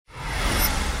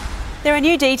There are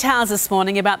new details this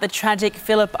morning about the tragic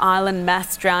Phillip Island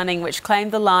mass drowning which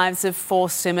claimed the lives of 4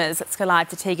 swimmers. Let's go live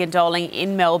to Tegan Doling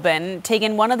in Melbourne.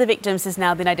 Tegan, one of the victims has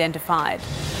now been identified.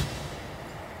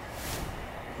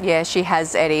 Yeah, she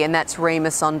has, Eddie, and that's Reema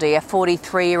Sondhi, a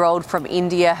 43-year-old from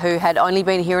India who had only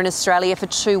been here in Australia for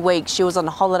 2 weeks. She was on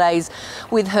holidays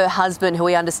with her husband, who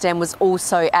we understand was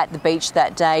also at the beach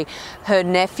that day. Her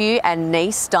nephew and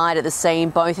niece died at the scene,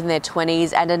 both in their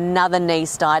 20s, and another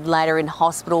niece died later in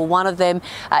hospital. One of them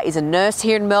is a nurse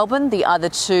here in Melbourne, the other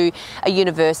 2 are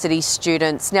university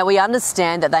students. Now, we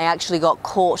understand that they actually got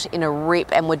caught in a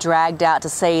rip and were dragged out to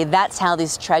sea. That's how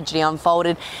this tragedy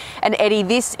unfolded. And Eddie,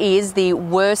 this is the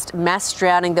worst mass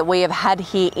drowning that we have had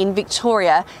here in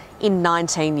Victoria in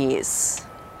 19 years.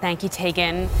 Thank you,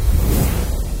 Tegan.